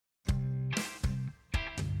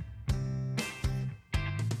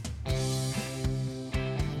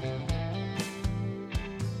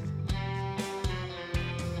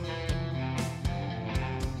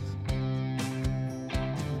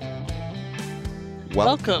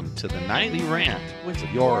Welcome to the Nightly Rant with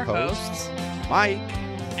your hosts, Mike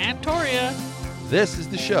and Torya. This is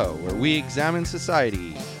the show where we examine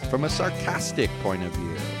society from a sarcastic point of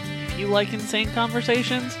view. If you like insane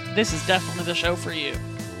conversations, this is definitely the show for you.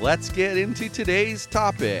 Let's get into today's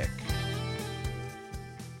topic.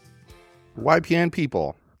 YPN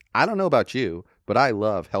people, I don't know about you, but I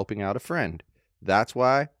love helping out a friend. That's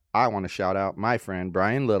why I want to shout out my friend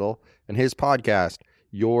Brian Little and his podcast,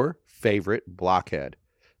 Your Favorite Blockhead.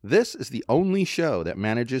 This is the only show that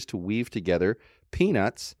manages to weave together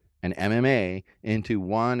peanuts and MMA into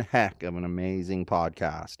one heck of an amazing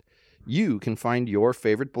podcast. You can find Your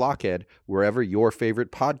Favorite Blockhead wherever your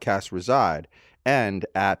favorite podcasts reside and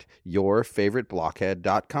at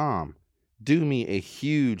yourfavoriteblockhead.com. Do me a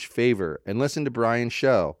huge favor and listen to Brian's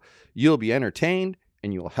show. You'll be entertained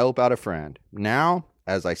and you'll help out a friend. Now,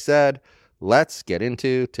 as I said, let's get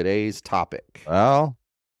into today's topic. Well,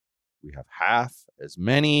 we have half as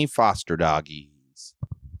many foster doggies.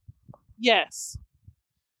 Yes.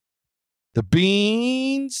 The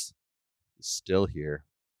Beans is still here.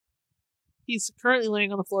 He's currently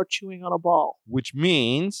laying on the floor chewing on a ball. Which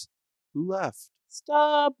means, who left?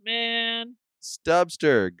 Stub, man.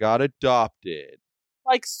 Stubster got adopted.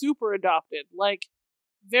 Like super adopted. Like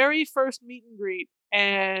very first meet and greet.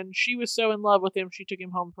 And she was so in love with him, she took him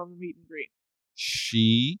home from the meet and greet.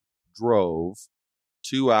 She drove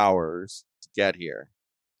 2 hours to get here.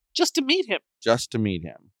 Just to meet him.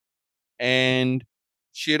 And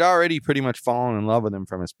she had already pretty much fallen in love with him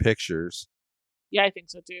from his pictures. Yeah, I think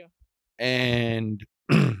so too. And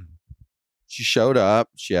she showed up.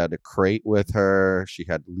 She had a crate with her. She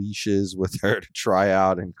had leashes with her to try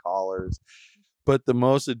out and collars. But the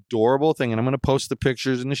most adorable thing, and I'm going to post the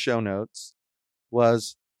pictures in the show notes,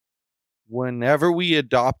 was whenever we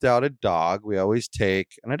adopt out a dog, we always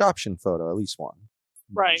take an adoption photo, at least one.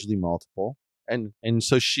 Right. Usually multiple. And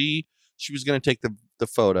so she was going to take the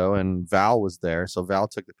photo, and Val was there. So Val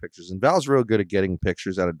took the pictures. And Val's real good at getting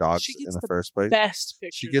pictures out of dogs in the first place. Best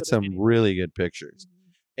pictures. She gets some really good pictures.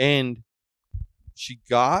 Mm-hmm. And she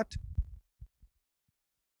got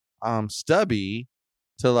Stubby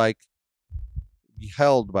to be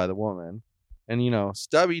held by the woman. And,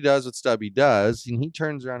 Stubby does what Stubby does, and he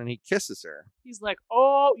turns around and he kisses her. He's like,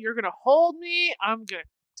 oh, you're going to hold me? I'm going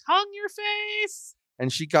to tongue your face?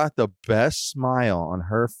 And she got the best smile on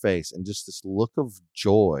her face, and just this look of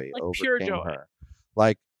joy overcame pure joy. her.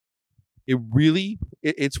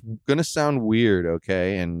 It's going to sound weird,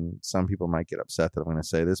 okay? And some people might get upset that I'm going to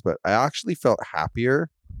say this, but I actually felt happier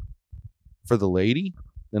for the lady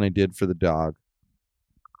than I did for the dog.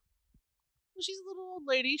 Well, she's a little old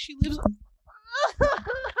lady. She lives... Hey,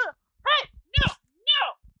 no.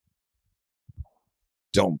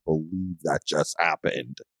 Don't believe that just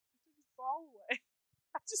happened. Fall away.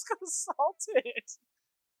 I just got assaulted.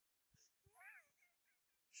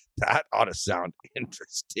 That ought to sound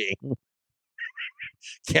interesting.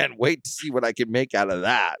 Can't wait to see what I can make out of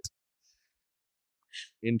that.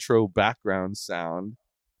 Intro background sound.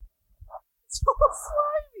 It's all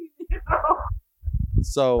slimy now.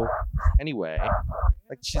 So, anyway,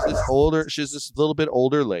 she's this little bit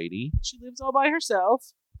older lady. She lives all by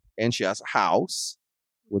herself. And she has a house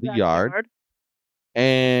with a yard.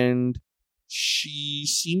 And she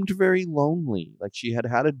seemed very lonely. She had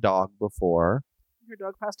a dog before. Her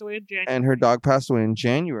dog passed away in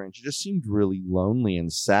January. And she just seemed really lonely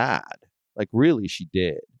and sad. Really, she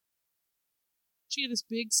did. She had this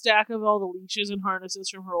big stack of all the leashes and harnesses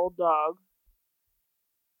from her old dog.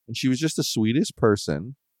 And she was just the sweetest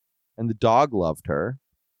person. And the dog loved her.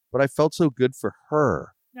 But I felt so good for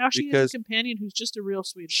her. Now she has a companion who's just a real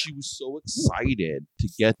sweetheart. She was so excited to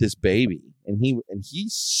get this baby. And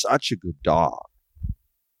he's such a good dog.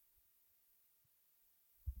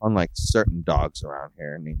 Unlike certain dogs around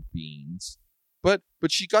here named Beans. But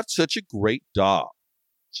she got such a great dog.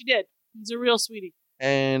 She did. He's a real sweetie.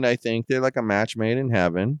 And I think they're like a match made in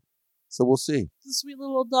heaven. So we'll see. It's a sweet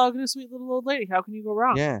little old dog and a sweet little old lady. How can you go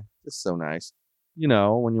wrong? Yeah, just so nice.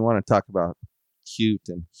 When you want to talk about cute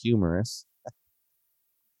and humorous.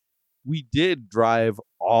 We did drive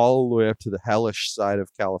all the way up to the hellish side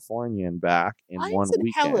of California and back in one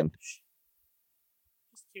weekend. Hellish?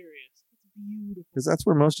 Just curious. It's beautiful. Because that's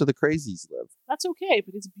where most of the crazies live. That's okay,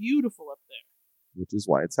 but it's beautiful up there. Which is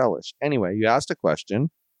why it's hellish. Anyway, you asked a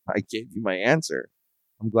question. I gave you my answer.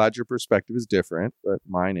 I'm glad your perspective is different, but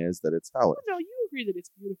mine is that it's hellish. No, you agree that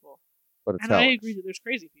it's beautiful. But it's and hellish. I agree that there's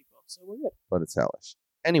crazy people, so we're good. But it's hellish.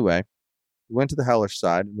 Anyway, we went to the hellish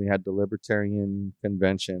side, and we had the Libertarian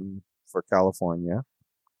convention for California.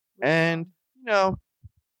 And,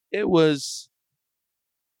 it was...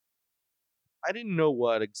 I didn't know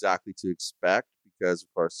what exactly to expect because,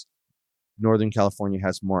 of course, Northern California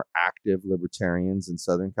has more active libertarians than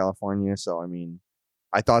Southern California. So, I mean,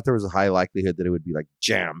 I thought there was a high likelihood that it would be like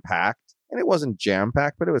jam-packed. And it wasn't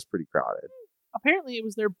jam-packed, but it was pretty crowded. Apparently, it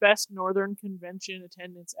was their best Northern convention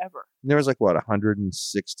attendance ever. And there was like, what,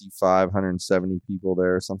 165, 170 people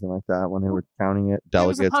there or something like that when they were counting it.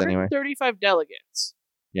 Delegates, there was anyway. 135 delegates.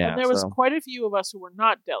 Yeah. And there was quite a few of us who were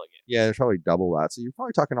not delegates. Yeah, there's probably double that. So you're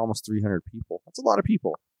probably talking almost 300 people. That's a lot of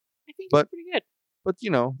people. I think it's pretty good. But, you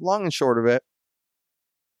know, long and short of it,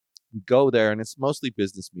 we go there and it's mostly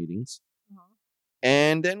business meetings. Uh-huh.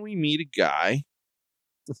 And then we meet a guy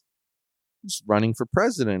who's running for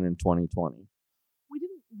president in 2020.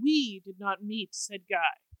 We did not meet said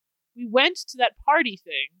guy. We went to that party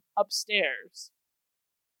thing upstairs.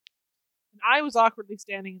 And I was awkwardly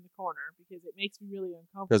standing in the corner because it makes me really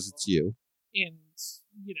uncomfortable. Because it's you. And,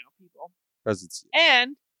 you know, people. Because it's you.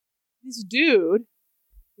 And this dude,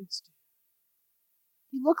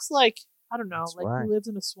 he looks like, I don't know, he lives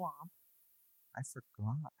in a swamp. I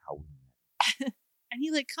forgot how we met. And he,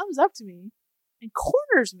 comes up to me and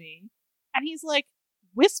corners me. And he's,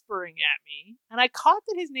 whispering at me. And I caught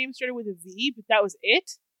that his name started with a V, but that was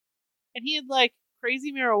it. And he had,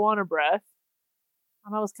 crazy marijuana breath.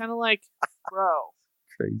 And I was kind of like, bro.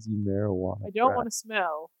 Crazy marijuana I don't want to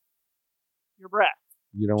smell your breath.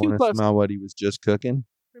 You don't want to smell what he was just cooking?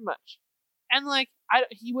 Pretty much. And,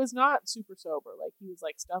 he was not super sober. He was,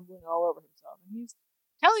 stumbling all over himself. And he's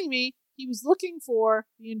telling me he was looking for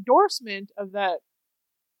the endorsement of that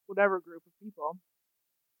whatever group of people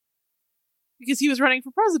because he was running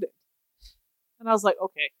for president. And I was like,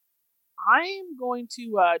 okay, I'm going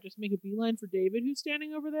to just make a beeline for David, who's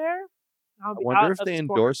standing over there. I wonder if they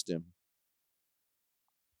endorsed him.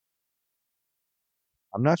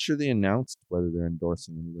 I'm not sure they announced whether they're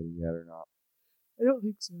endorsing anybody yet or not. I don't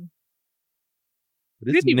think so.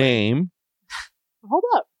 But his name... Hold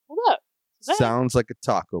up. Sounds like a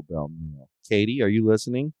Taco Bell meal. Katie, are you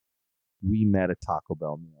listening? We met a Taco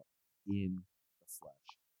Bell meal in the flesh.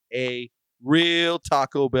 A real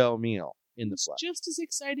Taco Bell meal in the flesh. Just as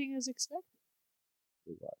exciting as expected.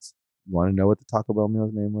 It was. You want to know what the Taco Bell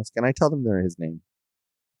meal's name was? Can I tell them his name?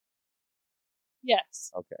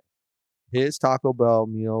 Yes. Okay. His Taco Bell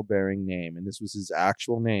meal bearing name, and this was his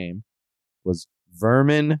actual name, was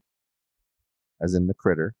Vermin, as in the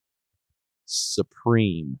critter,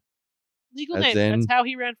 Supreme. Legal name. That's how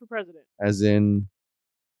he ran for president. As in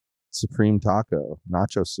Supreme Taco,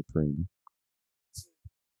 Nacho Supreme.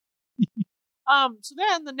 So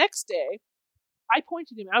then the next day, I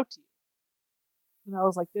pointed him out to you. And I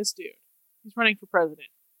was like, this dude, he's running for president.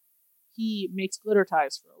 He makes glitter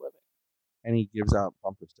ties for a living. And he gives out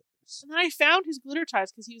bumper stickers. And then I found his glitter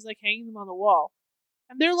ties because he was hanging them on the wall.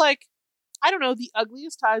 And they're I don't know, the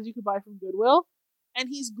ugliest ties you could buy from Goodwill. And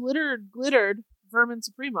he's glittered Vermin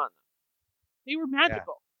Supreme on them. They were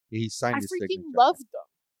magical. Yeah. He signed his signature. I freaking loved them.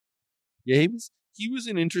 Yeah, he was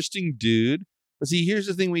an interesting dude. But see, here's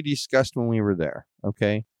the thing we discussed when we were there,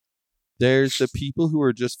 okay? There's the people who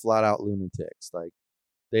are just flat out lunatics.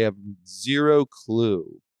 They have zero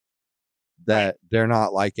clue that they're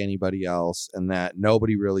not like anybody else and that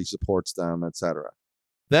nobody really supports them, etc.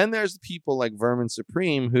 Then there's the people like Vermin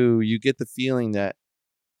Supreme who you get the feeling that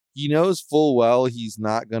he knows full well he's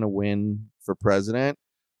not going to win for president,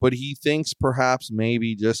 but he thinks perhaps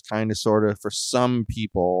maybe just kind of sort of for some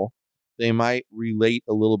people, they might relate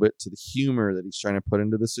a little bit to the humor that he's trying to put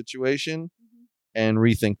into the situation and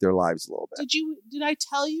rethink their lives a little bit. Did I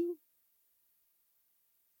tell you?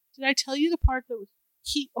 Did I tell you the part that was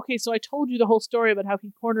okay, so I told you the whole story about how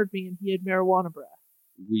he cornered me and he had marijuana breath.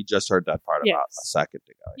 We just heard that part about a second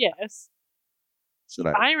ago. Yes. Should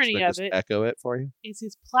the irony of it echo it for you? Is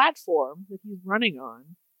his platform that he's running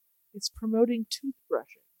on is promoting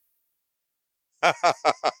toothbrushing.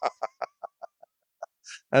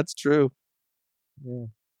 That's true. Yeah.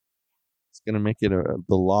 It's going to make it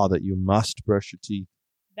the law that you must brush your teeth.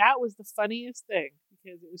 That was the funniest thing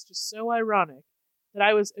because it was just so ironic that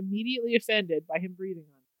I was immediately offended by him breathing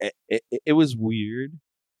on it. It was weird.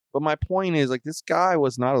 But my point is, this guy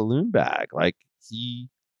was not a loon bag. I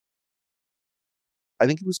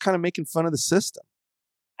think he was kind of making fun of the system.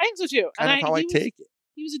 I think so too. Kind of how I take it.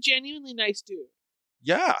 He was a genuinely nice dude.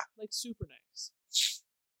 Yeah. Super nice.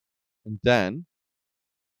 And then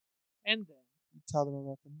you tell them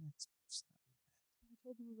about the next person. I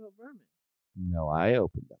told them about Vermin. No, I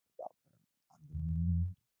opened up about Vermin.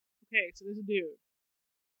 Okay, so there's a dude.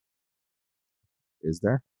 Is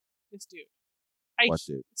there? This dude. What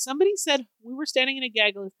dude? Somebody said, we were standing in a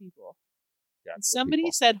gaggle of people. Yeah, and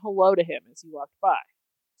somebody said hello to him as he walked by.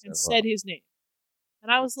 And said his name.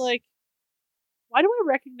 And I was like, why do I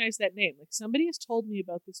recognize that name? Like, somebody has told me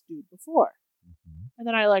about this dude before. Mm-hmm. And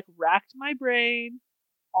then I, like, racked my brain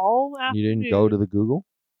all afternoon. You didn't go to the Google?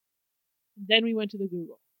 And then we went to the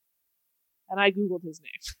Google. And I Googled his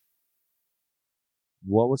name.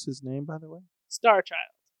 What was his name, by the way?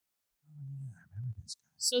 Starchild. Oh, yeah, I remember this guy.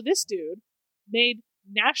 So this dude made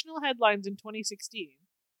national headlines in 2016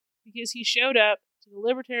 because he showed up to the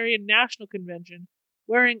Libertarian National Convention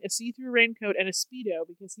wearing a see-through raincoat and a Speedo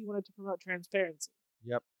because he wanted to promote transparency.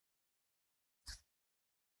 Yep.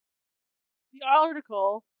 The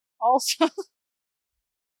article also...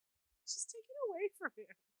 Just take it away from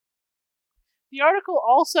him. The article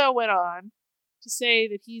also went on to say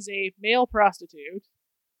that he's a male prostitute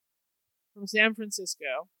from San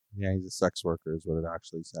Francisco. Yeah, he's a sex worker is what it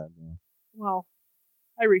actually said. Yeah. Well,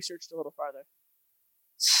 I researched a little farther.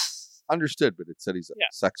 Understood, but it said he's a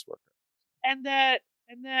sex worker. And that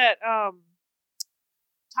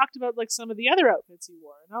talked about like some of the other outfits he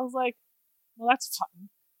wore. And I was like, well, that's fun.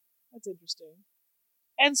 That's interesting.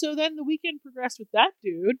 And so then the weekend progressed with that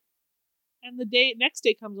dude, and the next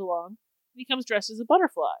day comes along, and he comes dressed as a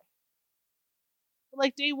butterfly. But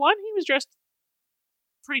like day one, he was dressed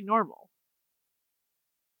pretty normal.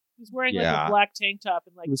 He was wearing like a black tank top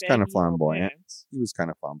and like he was kind of flamboyant. Pants. He was kind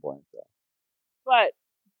of flamboyant though. But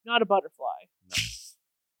not a butterfly. No.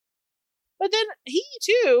 But then he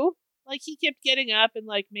too, like he kept getting up and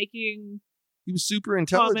like making. He was super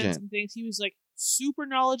intelligent. Comments and things. He was like super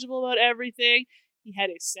knowledgeable about everything. He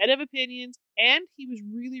had a set of opinions, and he was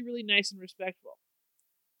really, really nice and respectful.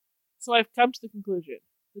 So I've come to the conclusion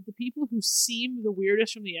that the people who seem the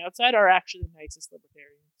weirdest from the outside are actually the nicest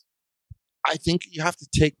libertarians. I think you have to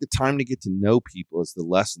take the time to get to know people is the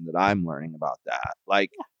lesson that I'm learning about that.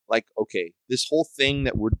 Like, okay, this whole thing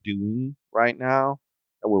that we're doing right now,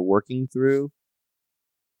 that we're working through,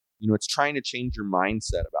 it's trying to change your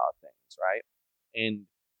mindset about things, right? And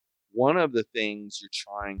one of the things you're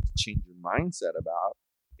trying to change your mindset about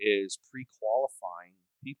is pre-qualifying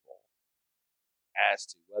people as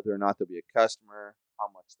to whether or not they'll be a customer, how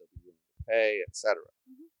much they'll be willing to pay, etc.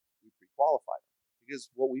 Mm-hmm. We pre-qualify them. Because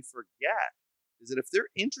what we forget is that if they're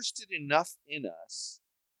interested enough in us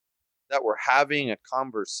that we're having a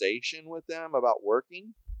conversation with them about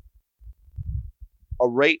working, a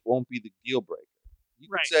rate won't be the deal breaker. You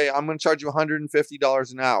could say, I'm going to charge you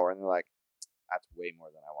 $150 an hour. And they're like, that's way more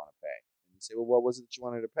than I want to pay. And you say, well, what was it that you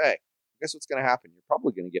wanted to pay? Guess what's going to happen? You're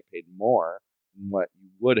probably going to get paid more than what you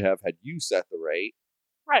would have had you set the rate.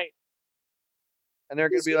 Right. And they're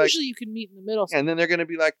going to be like... Usually you can meet in the middle. And then they're going to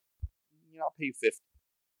be like, I'll pay you $50.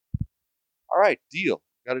 All right, deal.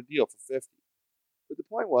 Got a deal for $50. But the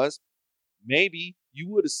point was, maybe you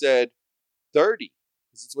would have said $30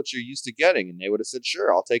 because it's what you're used to getting. And they would have said,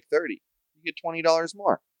 sure, I'll take $30. You get $20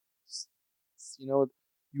 more.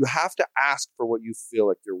 You have to ask for what you feel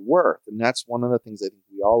like you're worth. And that's one of the things I think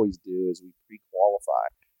we always do is we pre-qualify.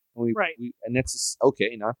 And and that's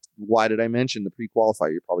okay. Why did I mention the pre-qualify?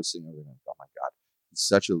 You're probably sitting over there going, oh my God, he's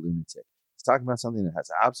such a lunatic. He's talking about something that has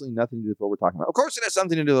absolutely nothing to do with what we're talking about. Of course it has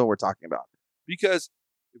something to do with what we're talking about. Because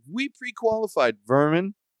if we pre-qualified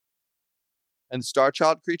Vermin and the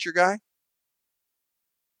Starchild creature guy,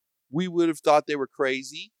 we would have thought they were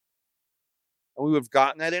crazy. And we would have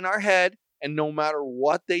gotten that in our head. And no matter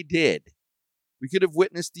what they did, we could have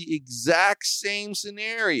witnessed the exact same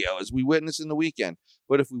scenario as we witnessed in the weekend.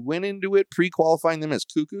 But if we went into it pre-qualifying them as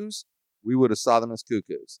cuckoos, we would have saw them as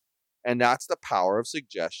cuckoos. And that's the power of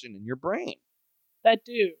suggestion in your brain. That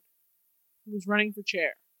dude who was running for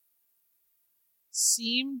chair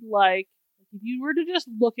seemed like if you were to just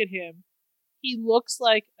look at him, he looks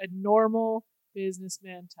like a normal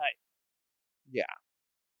businessman type. Yeah.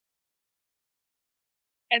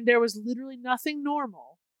 And there was literally nothing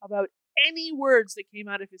normal about any words that came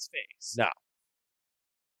out of his face. No.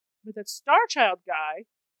 But that Starchild guy,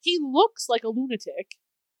 he looks like a lunatic.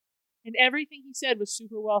 And everything he said was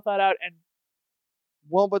super well thought out. And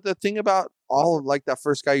well, but the thing about all of like that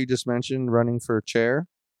first guy you just mentioned running for chair.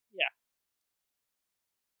 Yeah.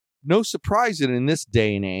 No surprise that in this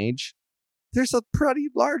day and age, there's a pretty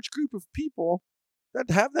large group of people that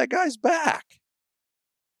have that guy's back.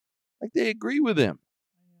 Like they agree with him.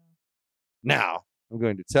 Now, I'm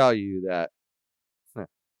going to tell you that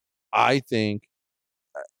I think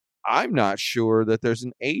I'm not sure that there's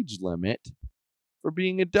an age limit for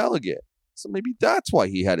being a delegate. So maybe that's why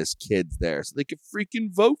he had his kids there, so they could freaking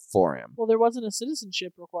vote for him. Well, there wasn't a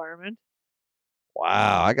citizenship requirement.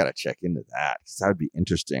 Wow, I got to check into that because that would be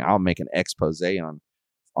interesting. I'll make an expose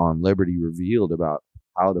on Liberty Revealed about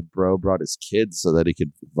how the bro brought his kids so that he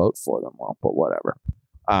could vote for them. Well, but whatever.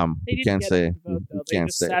 They didn't get to vote, though. They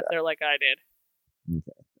just sat that. there like I did.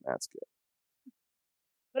 Okay, that's good.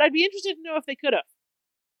 But I'd be interested to know if they could have.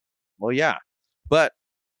 Well, yeah. But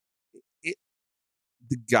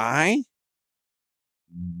the guy,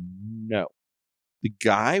 no. The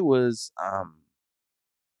guy was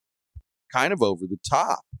kind of over the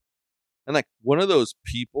top. And like one of those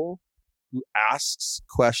people who asks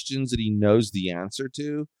questions that he knows the answer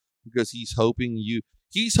to because he's hoping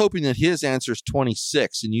that his answer is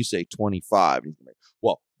 26 and you say 25. And he's like,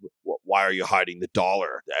 well, why are you hiding the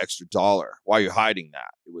extra dollar? Why are you hiding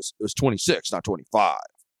that? It was 26, not 25.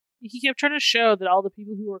 He kept trying to show that all the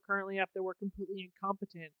people who were currently up there were completely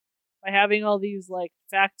incompetent by having all these like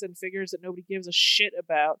facts and figures that nobody gives a shit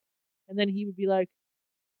about. And then he would be like,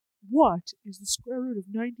 what is the square root of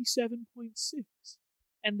 97.6?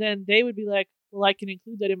 And then they would be like, well, I can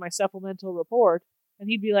include that in my supplemental report. And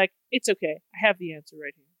he'd be like, it's okay. I have the answer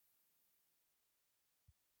right here.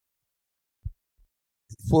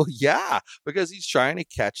 Well, yeah, because he's trying to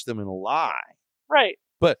catch them in a lie. Right.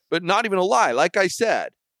 But not even a lie. Like I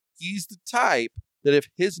said, he's the type that if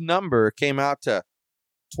his number came out to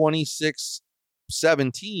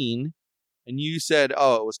 2617 and you said,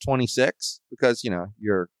 oh, it was 26 because,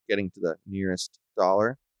 you're getting to the nearest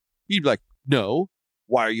dollar, he'd be like, no,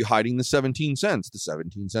 why are you hiding the 17 cents? The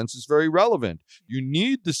 17 cents is very relevant. You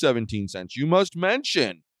need the 17 cents. You must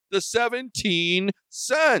mention the 17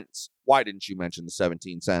 cents. Why didn't you mention the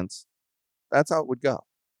 17 cents? That's how it would go.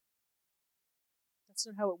 That's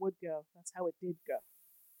not how it would go. That's how it did go.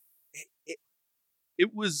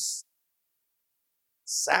 It was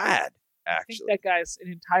sad, actually. I think that guy's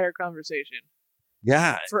an entire conversation.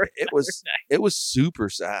 Yeah, it was super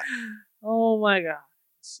sad. Oh my God.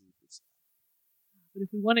 Super sad. But if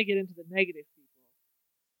we want to get into the negative people.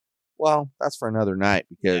 Well, that's for another night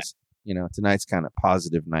because, tonight's kind of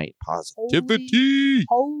positive night. Positivity.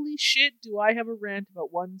 Holy shit, do I have a rant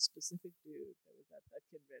about one specific dude that was at that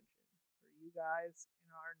convention for you guys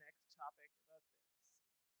in our next topic about this.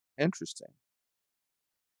 Interesting.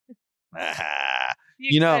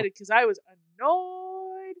 Be excited because I was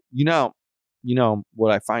annoyed.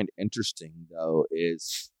 What I find interesting though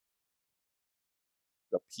is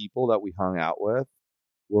the people that we hung out with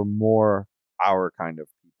were more our kind of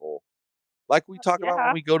people. Like we talk about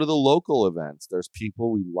when we go to the local events, there's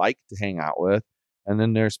people we like to hang out with, and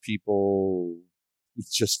then there's people we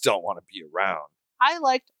just don't want to be around. I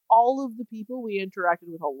liked all of the people we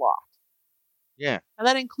interacted with a lot. Yeah. And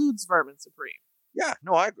that includes Vermin Supreme. Yeah,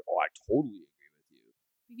 no, I totally agree with you.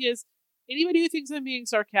 Because anybody who thinks I'm being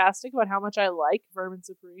sarcastic about how much I like Vermin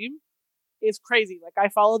Supreme is crazy. Like, I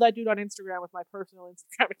follow that dude on Instagram with my personal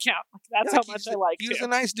Instagram account. Like, that's how much I like him. He was a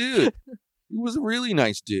nice dude. He was a really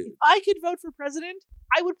nice dude. If I could vote for president,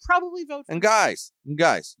 I would probably vote for And guys,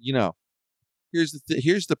 here's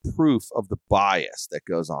the proof of the bias that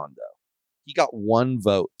goes on, though. He got one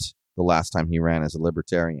vote the last time he ran as a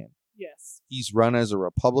Libertarian. Yes. He's run as a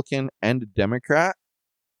Republican and a Democrat,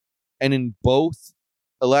 and in both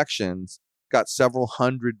elections got several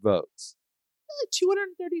hundred votes. Like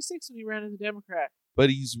 236 when he ran as a Democrat. But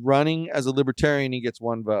he's running as a Libertarian, he gets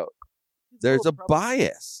one vote. There's a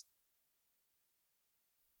bias.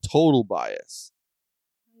 Total bias.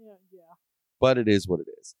 Yeah. But it is what it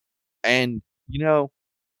is. And,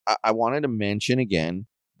 I wanted to mention again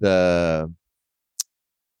the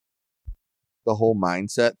whole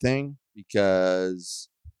mindset thing because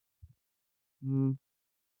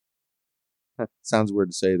sounds weird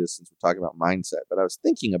to say this since we're talking about mindset, but I was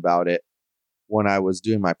thinking about it when I was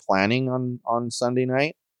doing my planning on Sunday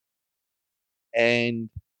night. And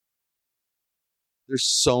there's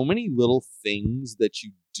so many little things that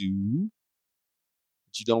you do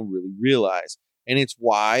that you don't really realize. And it's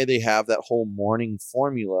why they have that whole morning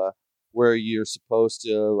formula where you're supposed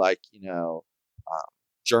to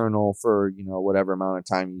journal for, whatever amount of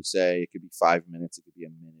time you say. It could be 5 minutes. It could be a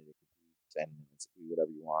minute. It could be 10 minutes. It could be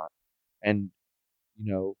whatever you want. And,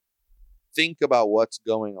 think about what's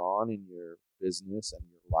going on in your business and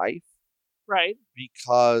your life. Right.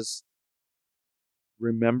 Because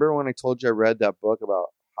remember when I told you I read that book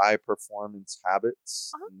about high performance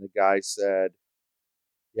habits? Uh-huh. And the guy said,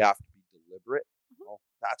 you have to be deliberate. Uh-huh. Well,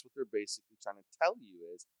 that's what they're basically trying to tell you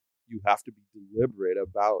is you have to be deliberate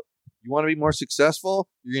about, you want to be more successful?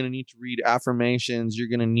 You're going to need to read affirmations. You're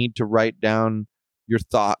going to need to write down your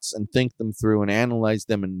thoughts and think them through and analyze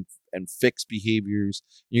them and fix behaviors.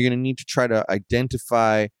 You're going to need to try to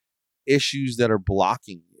identify issues that are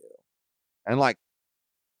blocking you. And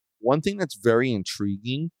one thing that's very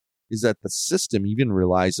intriguing is that the system even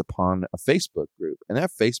relies upon a Facebook group. And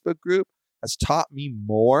that Facebook group has taught me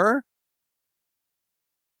more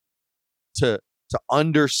to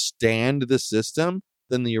understand the system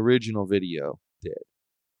than the original video did.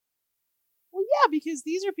 Well, Yeah, because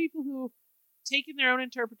these are people who've taken their own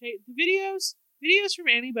interpretation. Videos from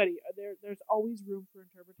anybody, there's always room for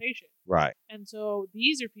interpretation. Right. And so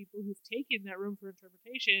these are people who've taken that room for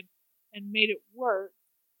interpretation and made it work.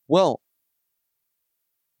 Well,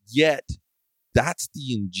 yet that's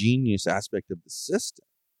the ingenious aspect of the system.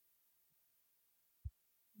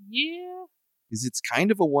 Yeah. Is it's kind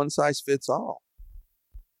of a one size fits all.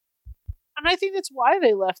 And I think that's why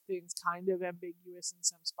they left things kind of ambiguous in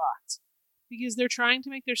some spots. Because they're trying to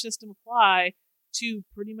make their system apply to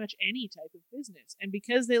pretty much any type of business. And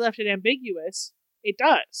because they left it ambiguous, it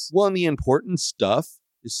does. Well, and the important stuff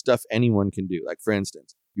is stuff anyone can do. Like, for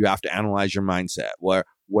instance, you have to analyze your mindset.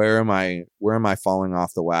 Where am I falling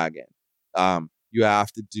off the wagon? You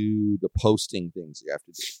have to do the posting things you have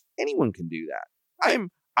to do. Anyone can do that.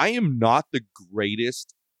 I am not the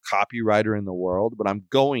greatest copywriter in the world, but I'm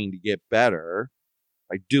going to get better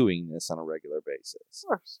by doing this on a regular basis. Of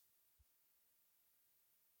course.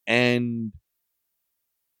 And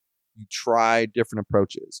you try different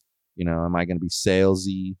approaches. You know, am I going to be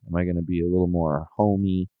salesy? Am I going to be a little more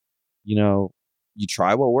homey? You know, you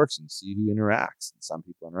try what works and see who interacts. And some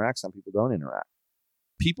people interact, some people don't interact.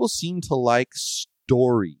 People seem to like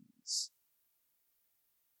stories.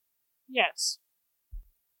 Yes.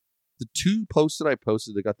 The 2 posts that I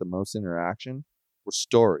posted that got the most interaction were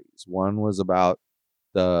stories. One was about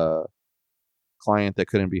the client that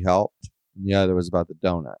couldn't be helped, and the other was about the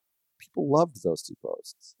donut. People loved those 2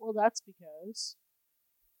 posts. Well, that's because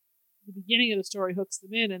the beginning of the story hooks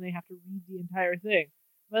them in and they have to read the entire thing.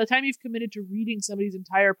 By the time you've committed to reading somebody's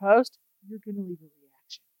entire post, you're going to leave a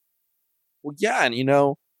reaction. Well, yeah, and you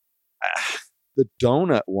know, the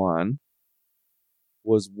donut one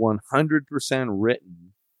was 100%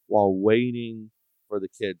 written while waiting for the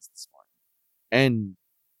kids this morning. And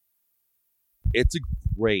it's a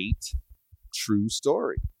great, true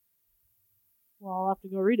story. Well, I'll have to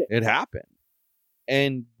go read it. It happened.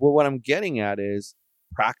 And what I'm getting at is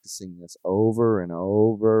practicing this over and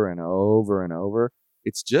over and over and over.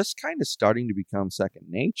 It's just kind of starting to become second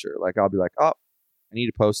nature. Like, I'll be like, oh, I need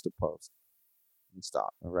to post a post. Let me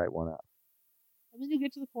stop. I'll write one up. And then you'll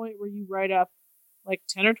get to the point where you write up like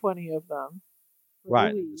 10 or 20 of them.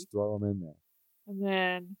 Right. Just throw them in there. And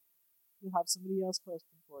then you'll have somebody else post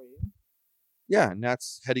them for you. Yeah, and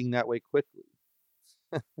that's heading that way quickly.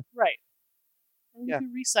 Right. And you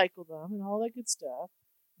can recycle them and all that good stuff.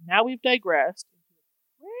 Now we've digressed into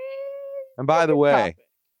a great And by the way, topic.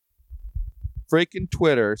 Freaking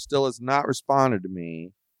Twitter still has not responded to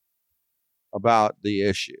me about the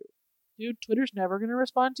issue. Dude, Twitter's never going to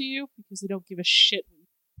respond to you because they don't give a shit.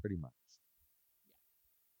 Pretty much.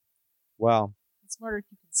 Well, it's smarter if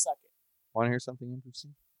you can suck it. Want to hear something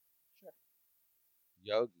interesting? Sure.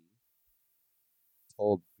 Yogi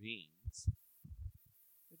told Beans.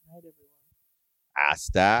 Good night, everyone.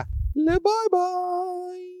 Hasta la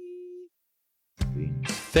bye-bye. Beans.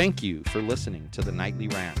 Thank you for listening to the Nightly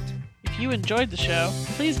Rant. If you enjoyed the show,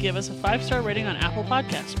 please give us a 5-star rating on Apple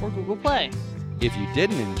Podcasts or Google Play. If you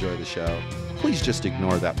didn't enjoy the show, please just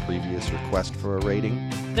ignore that previous request for a rating.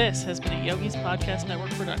 This has been a Yogi's Podcast Network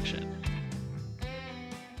production.